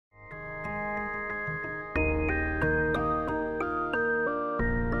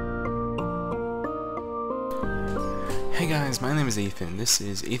guys, my name is Ethan. This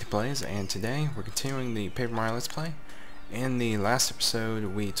is Ethan Plays, and today we're continuing the Paper Mario Let's Play. In the last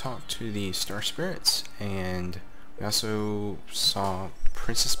episode, we talked to the Star Spirits, and we also saw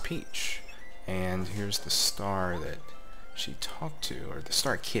Princess Peach. And here's the star that she talked to, or the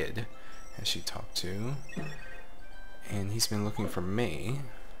Star Kid, as she talked to. And he's been looking for me.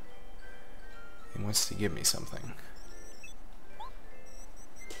 He wants to give me something.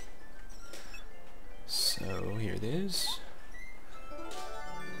 So here it is.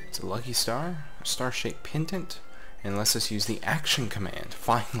 It's a lucky star, a star-shaped pendant, and lets us use the action command.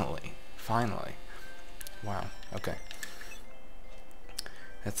 Finally. Wow, okay.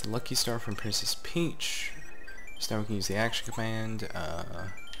 That's the lucky star from Princess Peach. So now we can use the action command.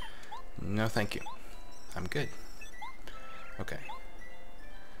 No thank you. I'm good. Okay.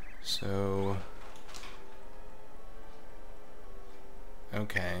 So...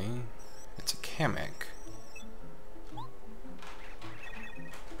 okay. It's a Kamek.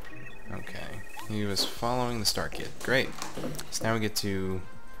 Okay. He was following the Star Kid. Great. So now we get to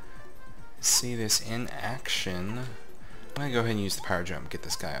see this in action. I'm gonna go ahead and use the power jump. Get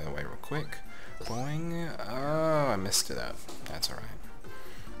this guy out of the way real quick. Boing. Oh, I messed it up. That's alright.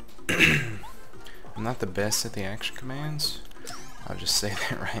 I'm not the best at the action commands. I'll just say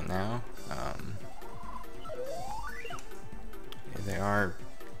that right now. They are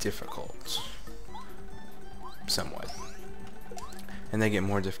difficult. Somewhat. And they get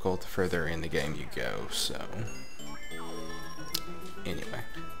more difficult the further in the game you go, so... anyway.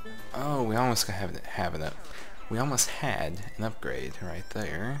 Oh, we almost we almost had an upgrade right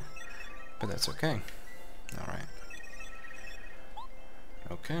there. But that's okay. Alright.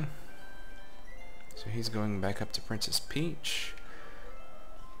 Okay. So he's going back up to Princess Peach.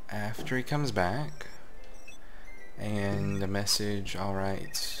 After he comes back. And the message,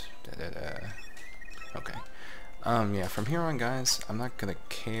 alright. Okay. Yeah, from here on, guys, I'm not gonna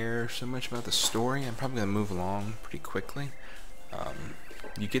care so much about the story. I'm probably gonna move along pretty quickly.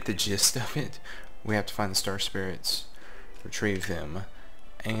 You get the gist of it. We have to find the Star Spirits, retrieve them,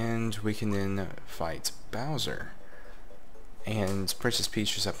 and we can then fight Bowser. And Princess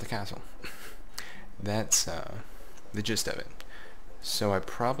Peach is up the castle. That's the gist of it. So I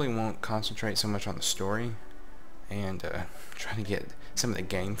probably won't concentrate so much on the story and try to get some of the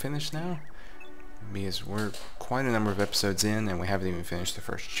game finished now, because we're quite a number of episodes in and we haven't even finished the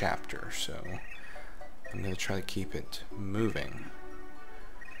first chapter, so I'm going to try to keep it moving.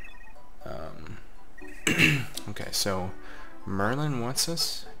 Okay, so Merlin wants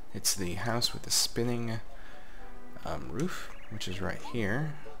us. It's the house with the spinning roof, which is right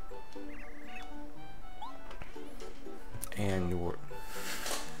here. And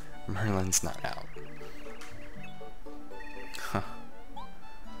Merlin's not out. Huh.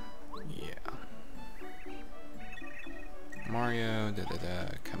 Yeah. Mario,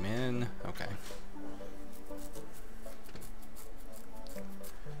 come in. Okay.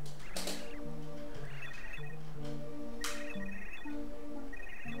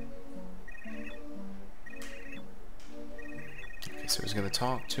 Okay, so he's gonna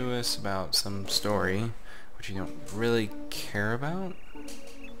talk to us about some story, which you don't really care about.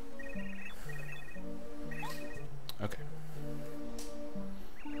 Okay.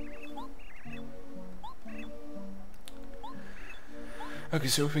 Okay,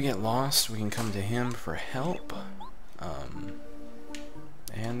 so if we get lost, we can come to him for help.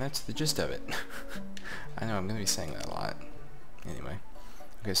 And that's the gist of it. I know, I'm going to be saying that a lot. Anyway.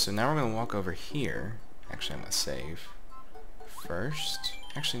 Okay, so now we're going to walk over here. Actually, I'm going to save first.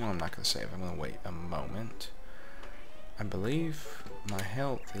 Actually, no, I'm not going to save. I'm going to wait a moment. I believe my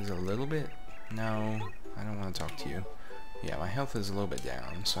health is a little bit... No, I don't want to talk to you. Yeah, my health is a little bit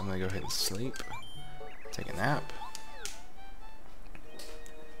down, so I'm going to go ahead and sleep. Take a nap.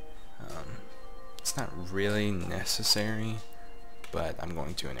 It's not really necessary, but I'm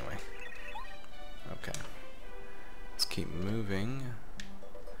going to anyway. Okay. Let's keep moving.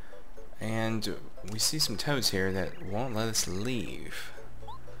 And we see some toads here that won't let us leave.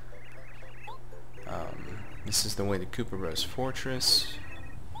 This is the way to Koopa Rose Fortress,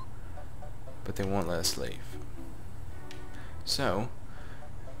 but they won't let us leave. So,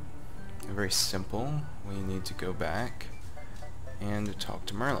 very simple. We need to go back and talk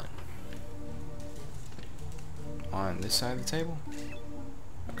to Merlin. On this side of the table?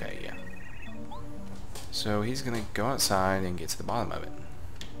 Okay, yeah. So he's gonna go outside and get to the bottom of it.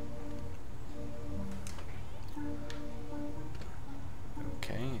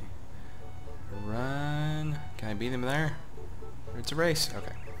 Okay. Run. Can I beat him there? It's a race.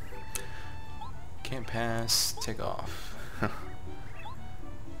 Okay. Can't pass. Take off.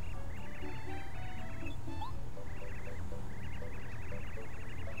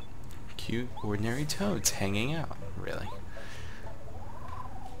 cute, ordinary toads hanging out, really.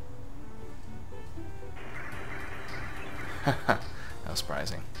 That was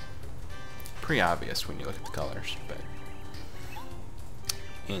surprising. Pretty obvious when you look at the colors, but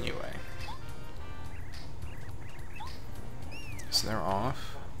anyway. So they're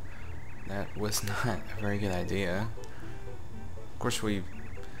off. That was not a very good idea. Of course, we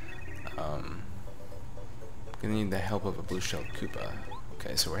gonna need the help of a blue-shelled Koopa.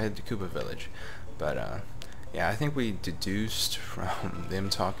 Okay, so we're headed to Koopa Village, but yeah, I think we deduced from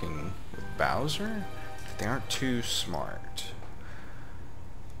them talking with Bowser that they aren't too smart.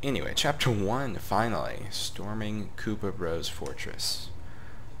 Anyway, Chapter 1, finally, Storming Koopa Bros Fortress.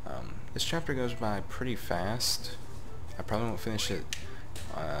 This chapter goes by pretty fast. I probably won't finish it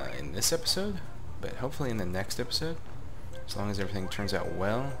in this episode, but hopefully in the next episode, as long as everything turns out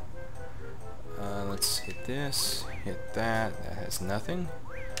well. Let's hit this, hit that. That has nothing.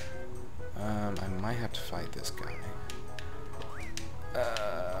 I might have to fight this guy.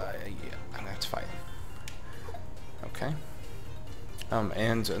 Yeah, I'm gonna have to fight him. Okay.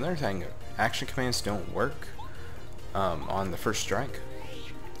 And another thing, action commands don't work on the first strike,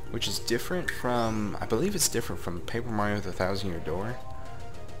 which is different from, I believe it's different from Paper Mario the 1,000-Year Door,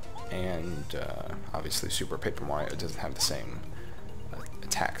 and obviously Super Paper Mario doesn't have the same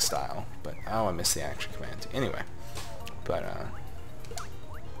attack style, but oh, I missed the action command. Anyway, but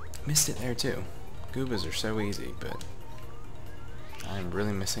missed it there too. Goombas are so easy, but I'm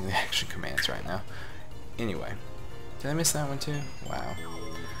really missing the action commands right now. Anyway, did I miss that one too? Wow.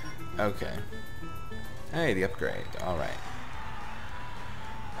 Okay. Hey, the upgrade. Alright.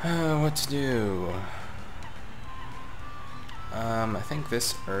 What to do? I think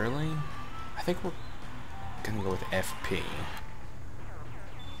this early. I think we're gonna go with FP.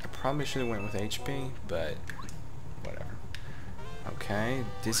 I probably should have went with HP, but whatever. Okay,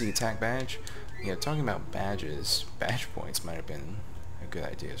 Dizzy Attack Badge. Yeah, talking about badges, badge points might have been a good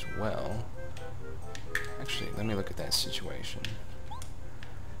idea as well. Actually, let me look at that situation.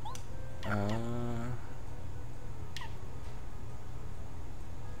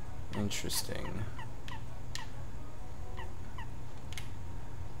 Interesting.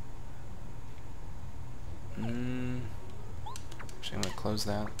 Actually, I'm gonna close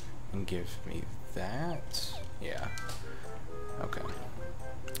that and give me that. Yeah. Okay.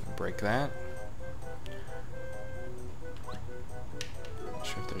 Break that. Not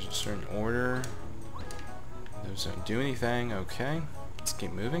sure if there's a certain order. Those don't do anything. Okay. Let's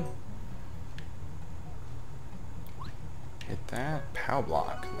keep moving. Hit that. Pow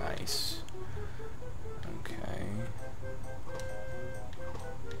block. Nice. Okay.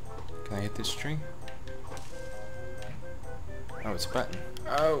 Can I hit this tree? Oh, it's a button.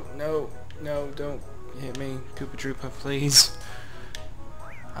 Oh, no. No, don't hit me. Koopa Troopa, please.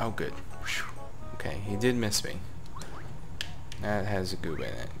 Oh, good. Okay, he did miss me. That has a goob in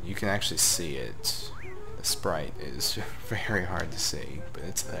it. You can actually see it. The sprite is very hard to see, but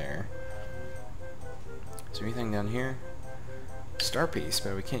it's there. Is there anything down here? Star piece,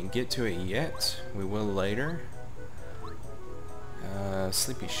 but we can't get to it yet. We will later.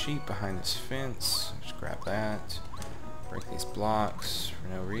 Sleepy sheep behind this fence. Just grab that. Break these blocks for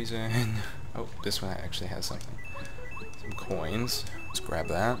no reason. Oh, this one actually has something. Some coins. Let's grab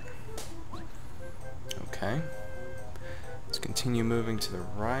that. Okay. Let's continue moving to the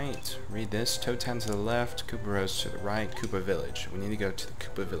right. Read this. Toad Town to the left, Koopa Bros to the right, Koopa Village. We need to go to the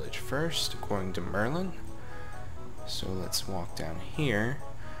Koopa Village first, according to Merlin. So let's walk down here.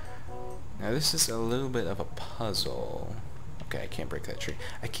 Now this is a little bit of a puzzle. Okay, I can't break that tree.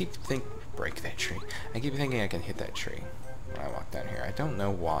 I keep thinking I can hit that tree when I walk down here. I don't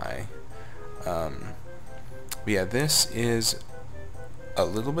know why. But yeah, this is a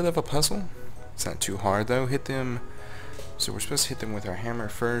little bit of a puzzle. It's not too hard though. Hit them. So we're supposed to hit them with our hammer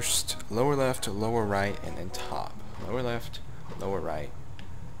first. Lower left, lower right, and then top. Lower left, lower right,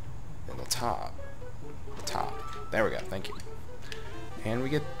 then the top. Top. There we go. Thank you. And we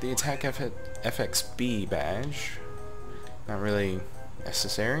get the Attack FXB badge. Not really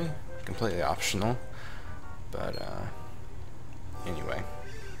necessary. Completely optional. But, anyway.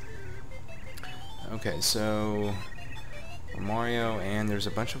 Okay, so Mario, and there's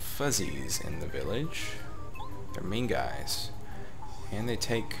a bunch of fuzzies in the village. They're mean guys. And they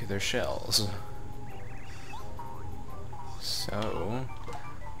take their shells. So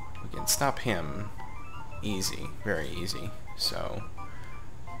we can stop him easy, very easy. So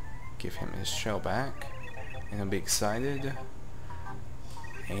give him his shell back, and he'll be excited.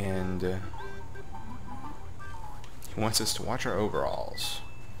 And he wants us to watch our overalls,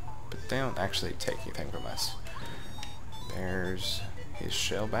 but they don't actually take anything from us. There's his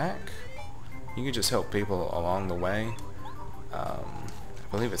shell back. You can just help people along the way. I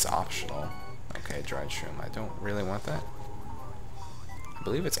believe it's optional. Okay, dried shroom. I don't really want that. I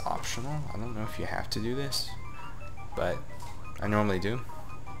believe it's optional. I don't know if you have to do this, but I normally do.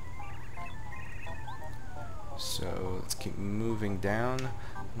 So let's keep moving down.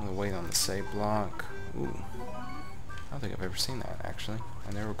 I'm gonna wait on the save block. Ooh, I don't think I've ever seen that actually.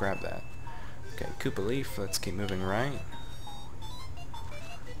 I never grabbed that. Okay, Koopa leaf. Let's keep moving right.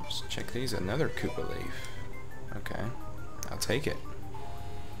 Let's check these. Another Koopa leaf. Okay, I'll take it.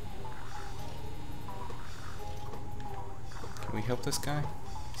 Can we help this guy?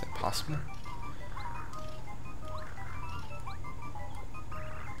 Is that possible?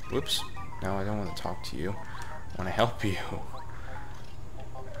 Whoops. No, I don't want to talk to you. I want to help you.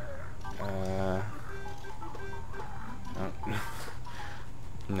 No.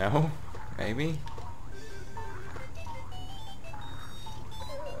 No? Maybe?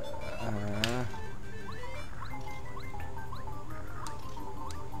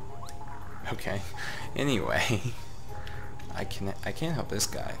 Okay. Anyway, I can't help this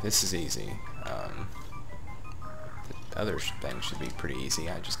guy. This is easy. The other thing should be pretty easy.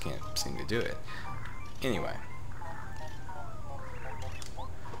 I just can't seem to do it. Anyway.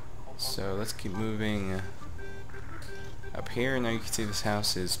 So let's keep moving up here. Now you can see this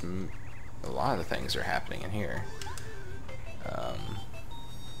house is a lot of things are happening in here.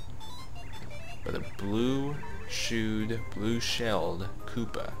 But a blue-shoed, blue-shelled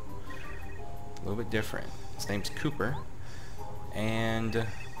Koopa. A little bit different. His name's Cooper, and the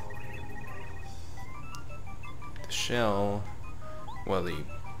shell, well, the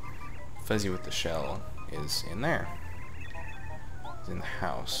fuzzy with the shell is in there. It's in the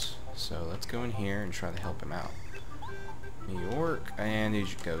house. So let's go in here and try to help him out. New York, and he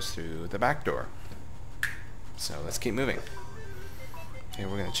goes through the back door. So let's keep moving. Okay,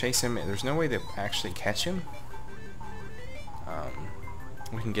 we're gonna chase him. There's no way to actually catch him.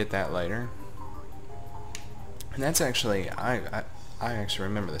 We can get that later. And that's actually, I actually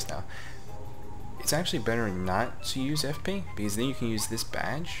remember this now. It's actually better not to use FP, because then you can use this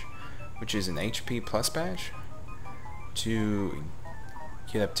badge, which is an HP plus badge, to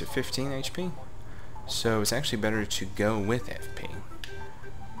get up to 15 HP. So it's actually better to go with FP.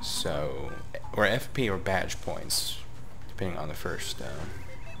 So, or FP or badge points, depending on the first,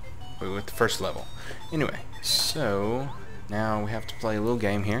 with the first level. Anyway, so now we have to play a little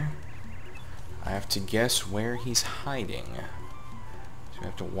game here. I have to guess where he's hiding. So we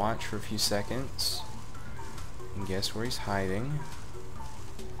have to watch for a few seconds and guess where he's hiding.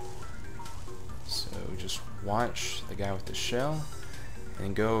 So just watch the guy with the shell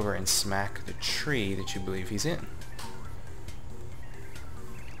and go over and smack the tree that you believe he's in.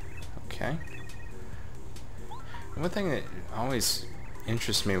 Okay. And one thing that always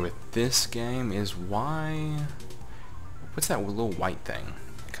interests me with this game is what's that little white thing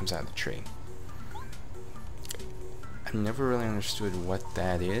that comes out of the tree? I've never really understood what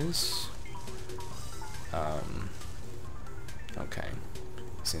that is. Okay,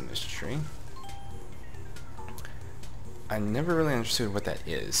 it's in this tree. I never really understood what that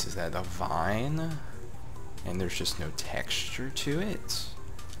is. Is that a vine? And there's just no texture to it?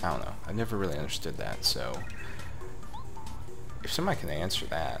 I don't know. I've never really understood that, so if somebody can answer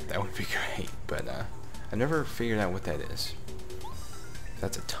that, that would be great. But I never figured out what that is.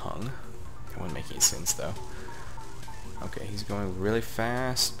 That's a tongue. That wouldn't make any sense, though. Okay, he's going really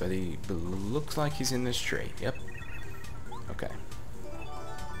fast, but he looks like he's in this tree. Yep. Okay.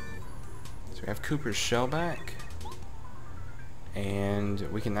 So we have Cooper's shell back. And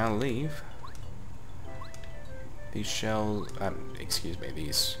we can now leave. These shells, excuse me,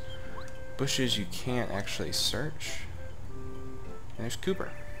 these bushes you can't actually search. And there's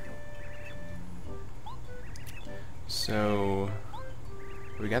Cooper. So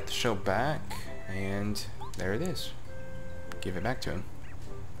we got the shell back, and there it is. Give it back to him.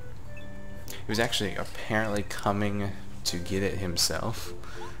 He was actually apparently coming to get it himself,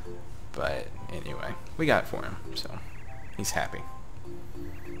 but anyway, we got it for him, so he's happy.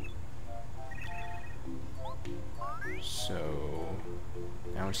 So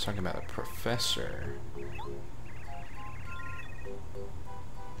now we're just talking about a professor.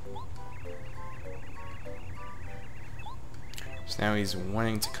 So now he's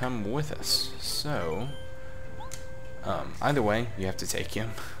wanting to come with us. So either way, you have to take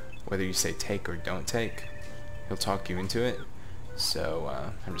him. Whether you say take or don't take, he'll talk you into it. So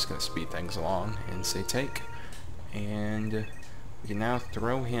I'm just going to speed things along and say take. And we can now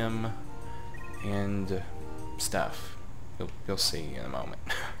throw him and stuff. You'll see in a moment.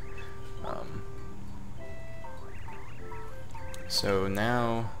 So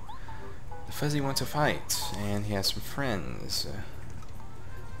now The Fuzzy wants to fight, and he has some friends.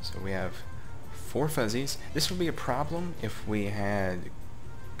 So we have 4 Fuzzies. This would be a problem if we had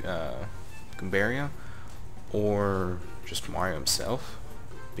Goombario or just Mario himself,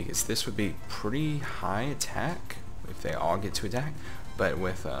 because this would be pretty high attack if they all get to attack. But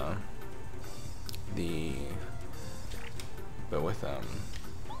with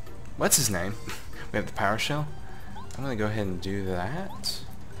what's his name? We have the Power Shell. I'm gonna go ahead and do that,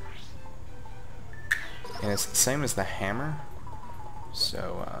 and it's the same as the hammer,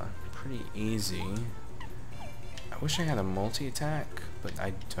 so pretty easy. I wish I had a multi-attack, but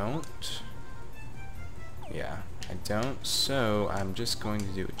I don't. Yeah, I don't, so I'm just going to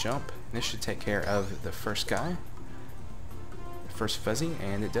do a jump. This should take care of the first guy, the first Fuzzy,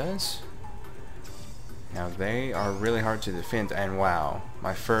 and it does. Now they are really hard to defend, and wow,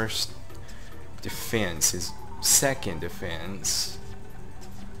 my first defense is second defense,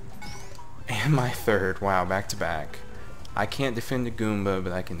 and my third. Wow, back to back. I can't defend a Goomba,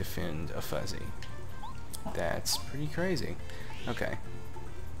 but I can defend a Fuzzy. That's pretty crazy. Okay.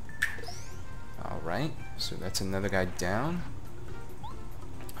 Alright, so that's another guy down.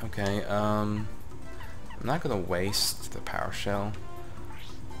 Okay, I'm not gonna waste the Power Shell.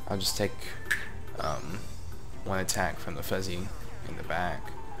 I'll just take one attack from the Fuzzy in the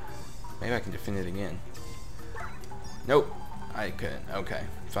back. Maybe I can defend it again. Nope, I couldn't. Okay,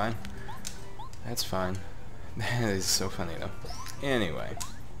 fine. That's fine. That is so funny though. Anyway.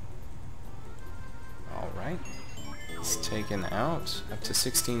 Alright. It's taken out up to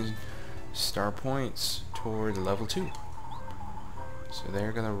 16 star points toward level 2. So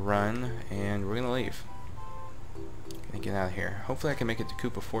they're gonna run and we're gonna leave. Gonna get out of here. Hopefully I can make it to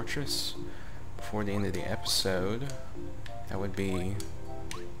Koopa Fortress before the end of the episode. That would be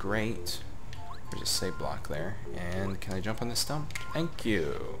great. There's a save block there. And can I jump on this stump? Thank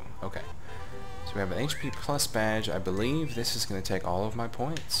you. Okay. So we have an HP plus badge. I believe this is going to take all of my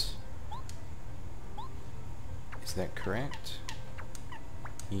points. Is that correct?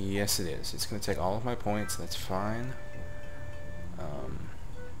 Yes, it is. It's going to take all of my points. That's fine.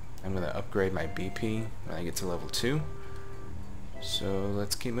 I'm going to upgrade my BP when I get to level 2. So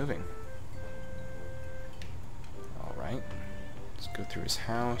let's keep moving. Alright. Let's go through his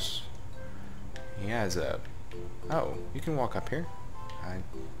house. He has a... Oh, you can walk up here?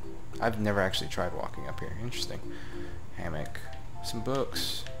 I've never actually tried walking up here. Interesting. Hammock. Some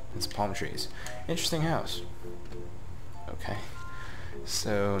books. And some palm trees. Interesting house. Okay.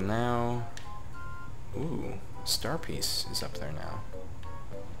 So now... Ooh, star piece is up there now.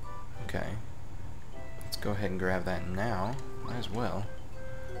 Okay. Let's go ahead and grab that now. Might as well.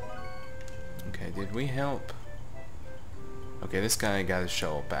 Okay, did we help? Okay, this guy got his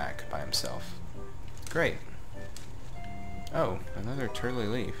shovel back by himself. Great. Oh, another turtley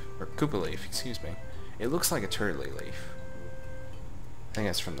leaf. Or Koopa leaf, excuse me. It looks like a turtley leaf. I think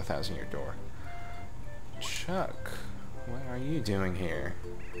that's from the 1,000-Year Door. Chuck, what are you doing here?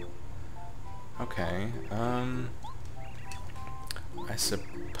 Okay, I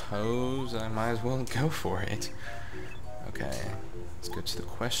suppose I might as well go for it. Okay, let's go to the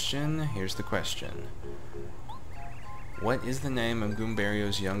question. Here's the question. What is the name of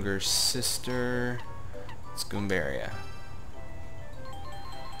Goombario's younger sister? It's Goombaria.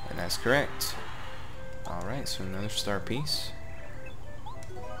 And that's correct. Alright, so another star piece.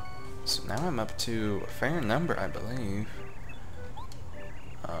 So now I'm up to a fair number, I believe.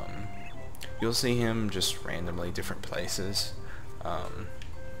 You'll see him just randomly different places. I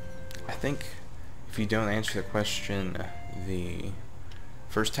think if you don't answer the question the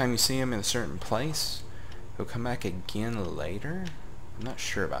first time you see him in a certain place, he'll come back again later. I'm not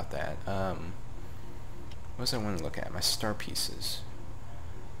sure about that. What was I want to look at? My star pieces.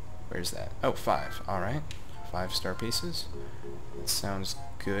 Where's that? Oh, 5. Alright. 5 star pieces. That sounds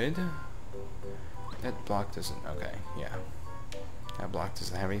good. That block doesn't... Okay, yeah. That block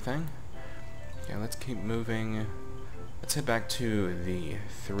doesn't have anything. Okay, let's keep moving. Let's head back to the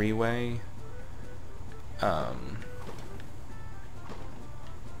three-way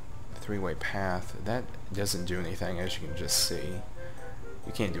path. That doesn't do anything, as you can just see.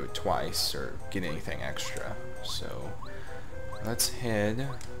 You can't do it twice or get anything extra. So let's head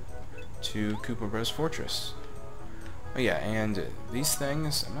to Koopa Bros Fortress. Oh yeah, and these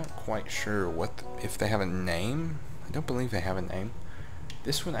things, I'm not quite sure what if they have a name. I don't believe they have a name.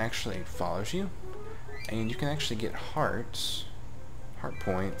 This one actually follows you, and you can actually get heart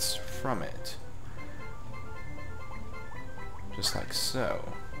points from it. Just like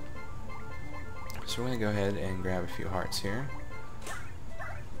so. So we're going to go ahead and grab a few hearts here.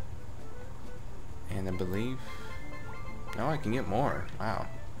 And I believe... No, I can get more. Wow.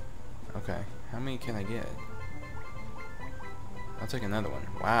 Okay, how many can I get? I'll take another one.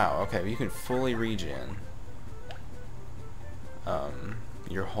 Wow, okay, you can fully regen.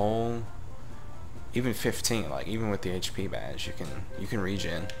 Your whole, even 15, like even with the HP badge, you can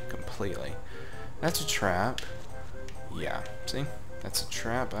regen completely. That's a trap. Yeah, see? That's a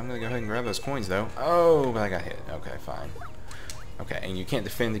trap. I'm gonna go ahead and grab those coins though. Oh, but I got hit. Okay, fine. Okay, and you can't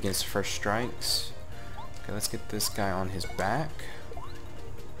defend against first strikes. Okay, let's get this guy on his back.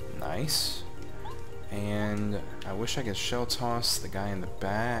 Nice. And I wish I could shell toss the guy in the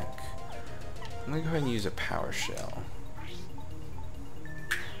back. I'm gonna go ahead and use a power shell.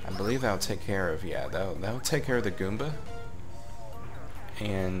 I believe that'll take care of, yeah, that'll take care of the Goomba.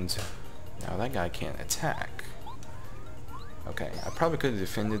 And now that guy can't attack. Okay, I probably could have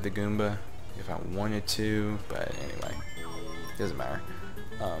defended the Goomba if I wanted to, but anyway, doesn't matter.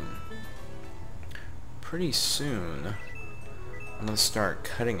 Pretty soon, I'm gonna start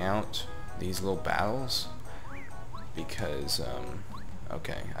cutting out these little battles because,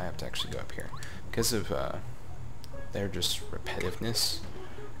 okay, I have to actually go up here because of their just repetitiveness.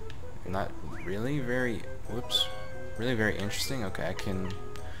 Not really very, whoops, really very interesting. Okay, I can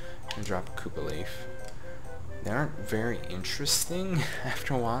drop a Koopa leaf. They aren't very interesting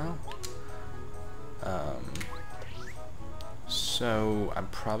after a while. So I'm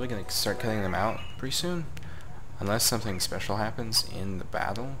probably gonna start cutting them out pretty soon, unless something special happens in the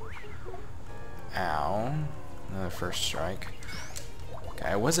battle. Ow, another first strike. Okay,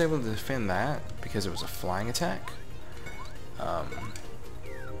 I was able to defend that because it was a flying attack.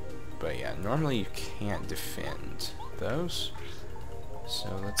 But yeah, normally you can't defend those.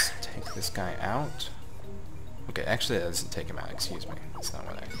 So let's take this guy out. Okay, actually that doesn't take him out, excuse me. That's not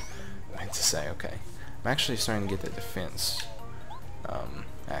what I meant to say, okay. I'm actually starting to get the defense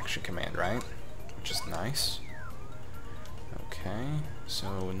action command right, which is nice. Okay,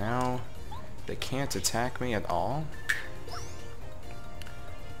 so now they can't attack me at all.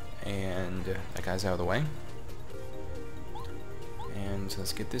 And that guy's out of the way. And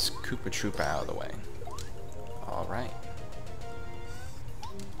let's get this Koopa Troopa out of the way. Alright.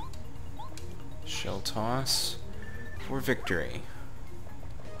 Shell toss for victory.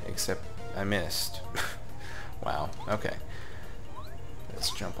 Except I missed. Wow, okay.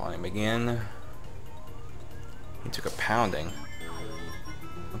 Let's jump on him again. He took a pounding.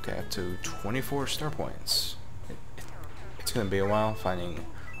 Okay, up to 24 star points. It's gonna be a while finding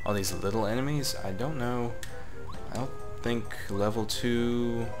all these little enemies. I don't know. I don't think level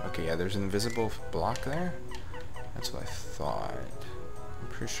 2... Okay, yeah, there's an invisible block there. That's what I thought. I'm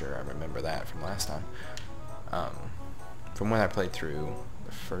pretty sure I remember that from last time. From when I played through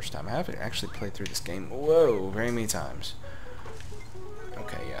the first time. I haven't actually played through this game, whoa, very many times.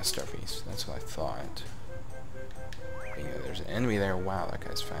 Okay, yeah, star piece. That's what I thought. Yeah, there's an enemy there. Wow, that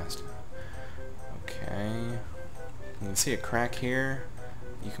guy's fast. Okay. You can see a crack here.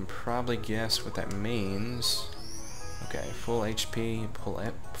 You can probably guess what that means. Okay, full HP,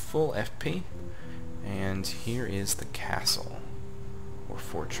 full FP. And here is the castle, or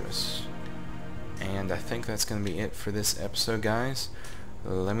fortress. And I think that's going to be it for this episode, guys.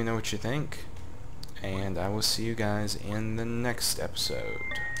 Let me know what you think. And I will see you guys in the next episode.